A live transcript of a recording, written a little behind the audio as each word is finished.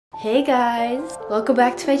Hey guys, welcome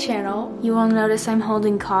back to my channel. You will notice I'm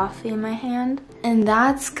holding coffee in my hand, and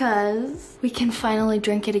that's cause we can finally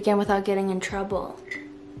drink it again without getting in trouble.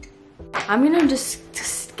 I'm gonna just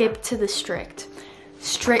skip to the strict.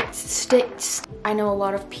 I know a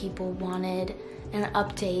lot of people wanted an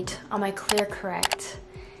update on my clear correct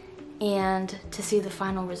and to see the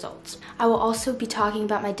final results. I will also be talking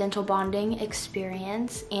about my dental bonding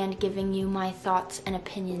experience and giving you my thoughts and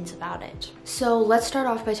opinions about it. So let's start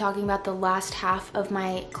off by talking about the last half of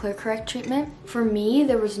my clear correct treatment. For me,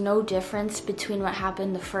 there was no difference between what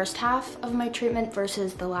happened the first half of my treatment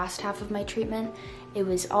versus the last half of my treatment. It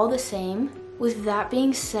was all the same. With that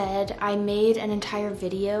being said, I made an entire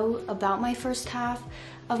video about my first half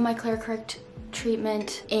of my clear correct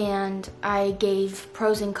treatment, and I gave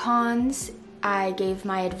pros and cons, I gave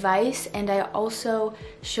my advice, and I also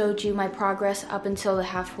showed you my progress up until the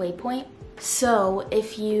halfway point. So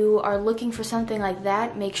if you are looking for something like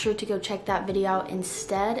that, make sure to go check that video out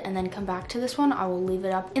instead and then come back to this one. I will leave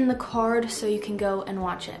it up in the card so you can go and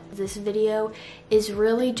watch it. This video is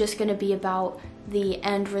really just going to be about the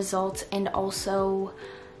end results and also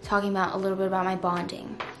talking about a little bit about my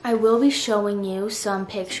bonding. I will be showing you some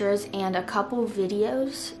pictures and a couple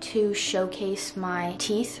videos to showcase my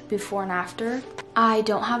teeth before and after. I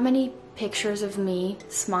don't have many pictures of me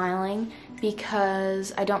smiling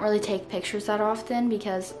because I don't really take pictures that often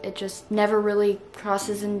because it just never really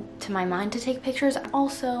crosses into my mind to take pictures.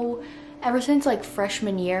 Also, ever since like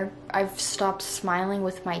freshman year, I've stopped smiling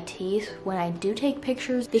with my teeth when I do take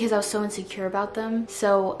pictures because I was so insecure about them.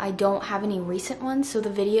 So I don't have any recent ones. So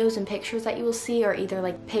the videos and pictures that you will see are either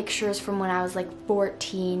like pictures from when I was like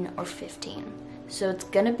 14 or 15. So it's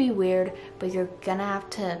gonna be weird, but you're gonna have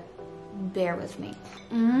to bear with me.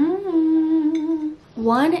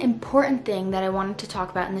 One important thing that I wanted to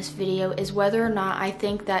talk about in this video is whether or not I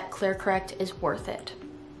think that clear correct is worth it.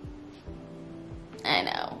 I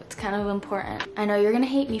know, it's kind of important. I know you're gonna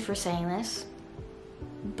hate me for saying this,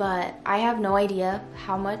 but I have no idea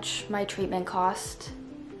how much my treatment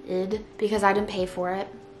costed because I didn't pay for it.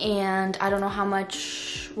 And I don't know how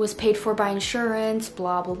much was paid for by insurance,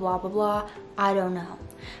 blah, blah, blah, blah, blah. I don't know.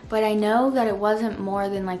 But I know that it wasn't more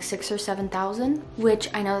than like 6,000 or 7,000,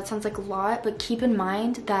 which I know that sounds like a lot, but keep in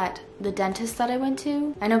mind that the dentist that I went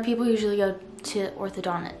to, I know people usually go to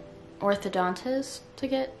orthodontist to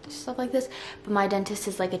get stuff like this, but my dentist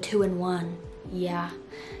is like a 2-in-1. Yeah,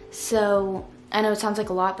 so I know it sounds like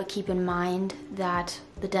a lot, but keep in mind that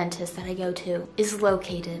the dentist that I go to is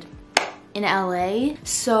located in LA,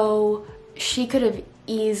 so she could have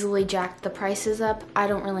easily jacked the prices up. I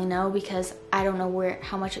don't really know because I don't know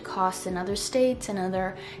how much it costs in other states, in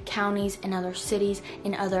other counties, in other cities,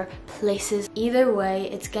 in other places. Either way,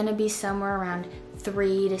 it's gonna be somewhere around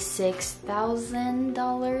 $3,000 to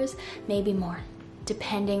 $6,000, maybe more,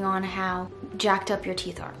 depending on how jacked up your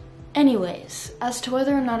teeth are. Anyways, as to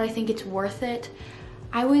whether or not I think it's worth it,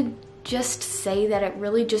 I would just say that it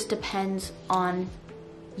really just depends on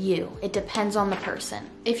you. It depends on the person.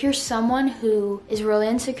 If you're someone who is really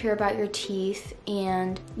insecure about your teeth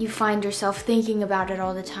and you find yourself thinking about it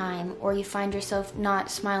all the time, or you find yourself not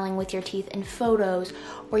smiling with your teeth in photos,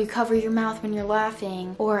 or you cover your mouth when you're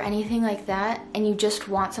laughing, or anything like that, and you just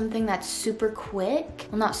want something that's super quick,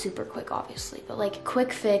 well, not super quick obviously, but like a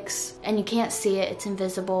quick fix, and you can't see it, it's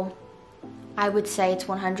invisible, I would say it's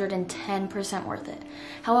 110% worth it.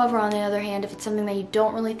 However, on the other hand, if it's something that you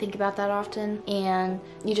don't really think about that often and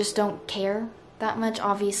you just don't care that much,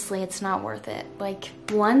 obviously it's not worth it. Like,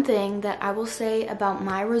 one thing that I will say about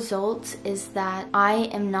my results is that I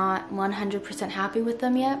am not 100% happy with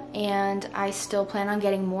them yet, and I still plan on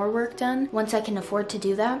getting more work done once I can afford to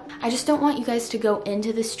do that. I just don't want you guys to go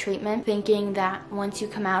into this treatment thinking that once you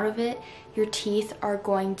come out of it, your teeth are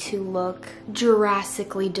going to look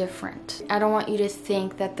drastically different. I don't want you to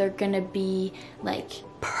think that they're gonna be like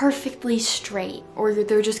perfectly straight or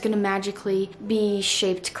they're just gonna magically be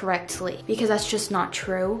shaped correctly, because that's just not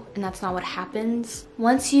true and that's not what happens.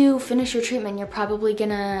 Once you finish your treatment, you're probably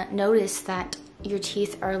gonna notice that your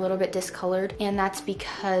teeth are a little bit discolored, and that's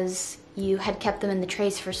because you had kept them in the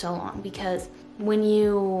trays for so long. Because when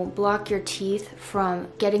you block your teeth from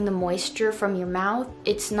getting the moisture from your mouth,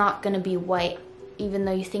 it's not gonna be white, even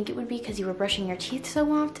though you think it would be because you were brushing your teeth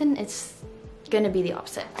so often. It's gonna be the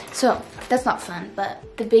opposite. So that's not fun. But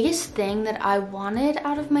the biggest thing that I wanted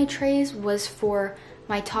out of my trays was for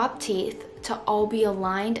my top teeth to all be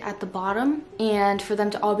aligned at the bottom and for them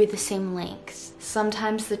to all be the same length.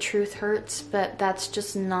 Sometimes the truth hurts, but that's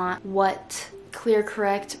just not what clear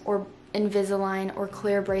correct or Invisalign or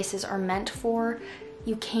clear braces are meant for.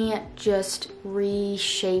 You can't just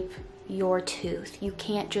reshape your tooth. You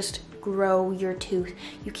can't just grow your tooth.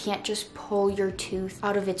 You can't just pull your tooth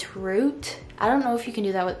out of its root. I don't know if you can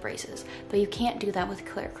do that with braces, but you can't do that with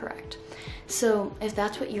ClearCorrect. So if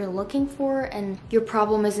that's what you're looking for and your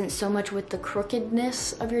problem isn't so much with the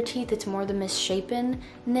crookedness of your teeth, it's more the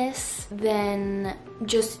misshapenness, then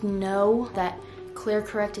just know that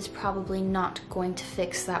ClearCorrect is probably not going to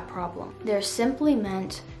fix that problem. They're simply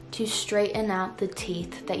meant to straighten out the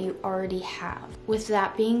teeth that you already have. With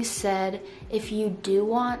that being said, if you do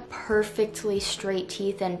want perfectly straight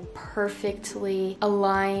teeth and perfectly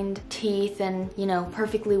aligned teeth and, you know,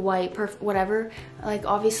 perfectly white, whatever, like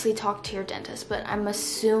obviously talk to your dentist, but I'm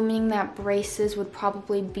assuming that braces would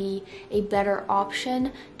probably be a better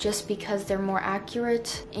option just because they're more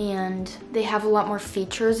accurate and they have a lot more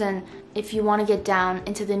features. And if you want to get down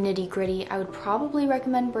into the nitty-gritty, I would probably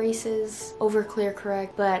recommend braces over ClearCorrect,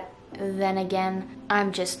 but then again,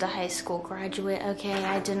 I'm just a high school graduate, okay?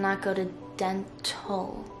 I did not go to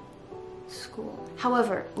dental school.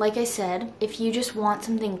 However, like I said, if you just want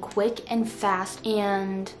something quick and fast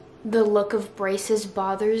and the look of braces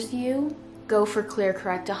bothers you, go for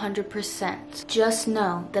ClearCorrect 100%. Just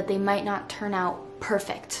know that they might not turn out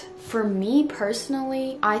perfect. For me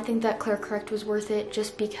personally, I think that ClearCorrect was worth it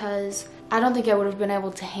just because I don't think I would have been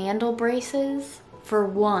able to handle braces, for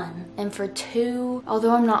one. And for two,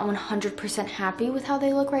 although I'm not 100% happy with how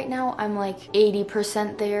they look right now, I'm like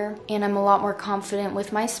 80% there, and I'm a lot more confident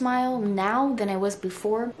with my smile now than I was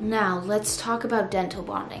before. Now, let's talk about dental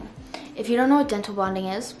bonding. If you don't know what dental bonding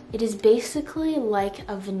is, it is basically like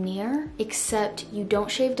a veneer, except you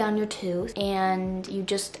don't shave down your tooth and you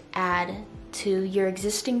just add to your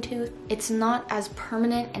existing tooth. It's not as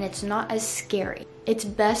permanent and it's not as scary. It's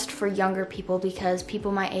best for younger people because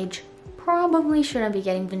people my age probably shouldn't be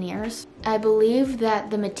getting veneers. I believe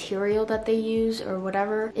that the material that they use or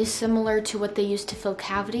whatever is similar to what they use to fill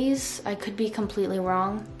cavities. I could be completely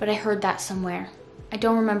wrong, but I heard that somewhere. I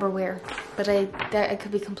don't remember where, but I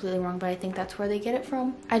could be completely wrong, but I think that's where they get it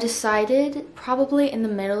from. I decided probably in the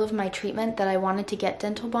middle of my treatment that I wanted to get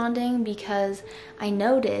dental bonding because I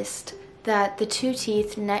noticed that the two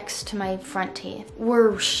teeth next to my front teeth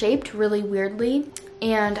were shaped really weirdly,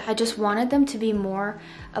 and I just wanted them to be more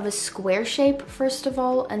of a square shape first of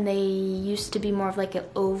all, and they used to be more of like an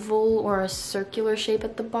oval or a circular shape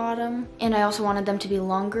at the bottom. And I also wanted them to be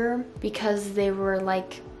longer because they were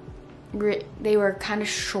kind of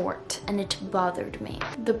short and it bothered me.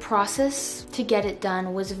 The process to get it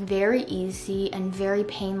done was very easy and very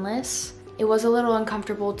painless. It was a little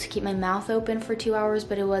uncomfortable to keep my mouth open for 2 hours,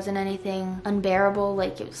 but it wasn't anything unbearable.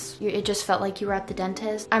 Like it just felt like you were at the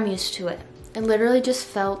dentist. I'm used to it. It literally just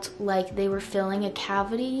felt like they were filling a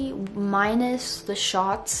cavity minus the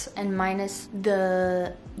shots and minus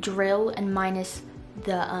the drill and minus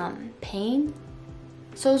the pain.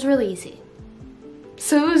 So it was really easy.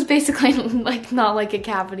 So it was basically like not like a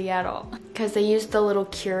cavity at all. Because they used the little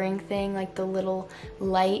curing thing, like the little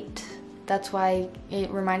light. That's why it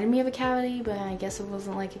reminded me of a cavity, but I guess it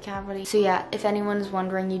wasn't like a cavity. So yeah, if anyone's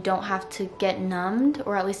wondering, you don't have to get numbed,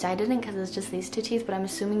 or at least I didn't because it's just these two teeth, but I'm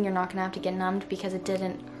assuming you're not gonna have to get numbed because it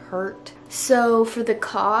didn't hurt. So for the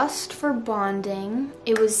cost for bonding,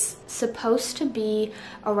 it was supposed to be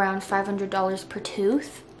around $500 per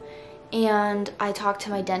tooth. And I talked to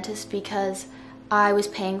my dentist because I was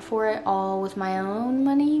paying for it all with my own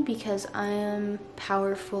money because I am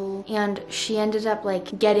powerful, and she ended up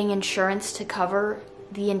like getting insurance to cover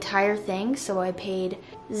the entire thing, so I paid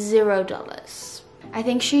 $0. I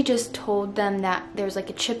think she just told them that there's like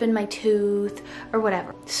a chip in my tooth or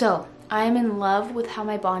whatever. So I am in love with how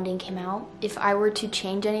my bonding came out. If I were to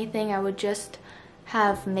change anything, I would just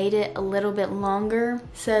have made it a little bit longer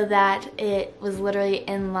so that it was literally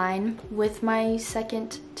in line with my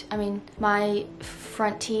my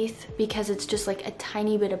front teeth, because it's just like a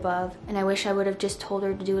tiny bit above, and I wish I would have just told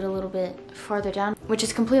her to do it a little bit farther down, which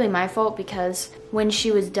is completely my fault because when she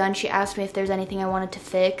was done, she asked me if there's anything I wanted to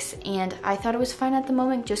fix, and I thought it was fine at the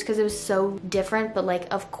moment just because it was so different. But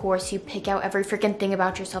like, of course, you pick out every freaking thing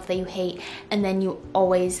about yourself that you hate, and then you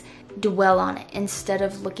always dwell on it instead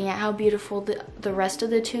of looking at how beautiful the rest of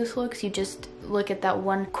the tooth looks. You just look at that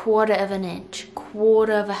 1/4 of an inch, 1/4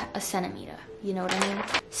 of a centimeter. You know what I mean?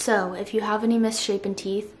 So if you have any misshapen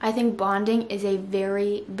teeth, I think bonding is a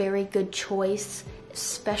very, very good choice,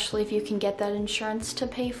 especially if you can get that insurance to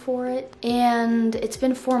pay for it. And it's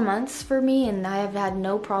been 4 months for me, and I have had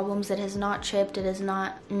no problems. It has not chipped. It is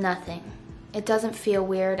not nothing. It doesn't feel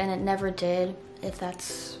weird, and it never did, if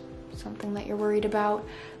that's something that you're worried about.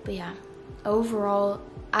 But yeah, overall,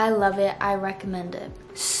 I love it. I recommend it.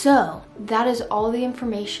 So that is all the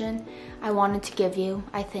information I wanted to give you,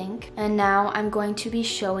 I think. And now I'm going to be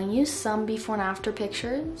showing you some before and after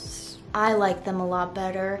pictures. I like them a lot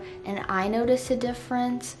better and I notice a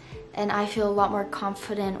difference and I feel a lot more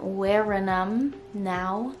confident wearing them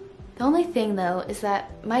now. The only thing though is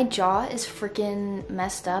that my jaw is freaking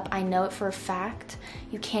messed up. I know it for a fact.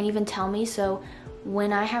 You can't even tell me, so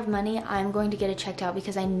when I have money, I'm going to get it checked out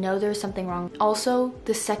because I know there's something wrong. Also,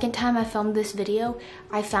 the second time I filmed this video,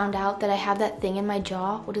 I found out that I have that thing in my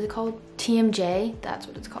jaw. What is it called? TMJ, that's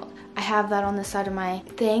what it's called. I have that on the side of my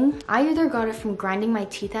thing. I either got it from grinding my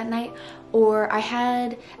teeth at night or I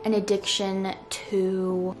had an addiction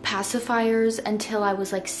to pacifiers until I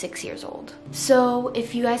was like 6 years old. So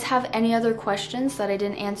if you guys have any other questions that I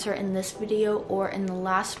didn't answer in this video or in the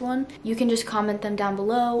last one, you can just comment them down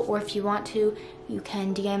below, or if you want to, you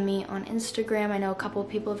can DM me on Instagram. I know a couple of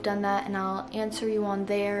people have done that and I'll answer you on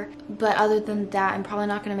there. But other than that, I'm probably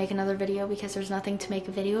not gonna make another video because there's nothing to make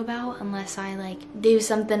a video about unless I like do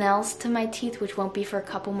something else to my teeth, which won't be for a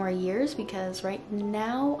couple more years because right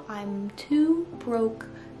now I'm too broke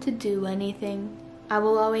to do anything. I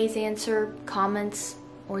will always answer comments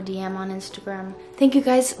or DM on Instagram. Thank you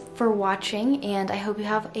guys for watching and I hope you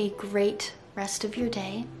have a great rest of your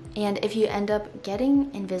day. And if you end up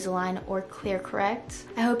getting Invisalign or Clear Correct,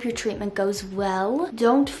 I hope your treatment goes well.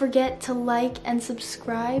 Don't forget to like and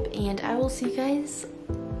subscribe, and I will see you guys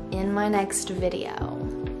in my next video.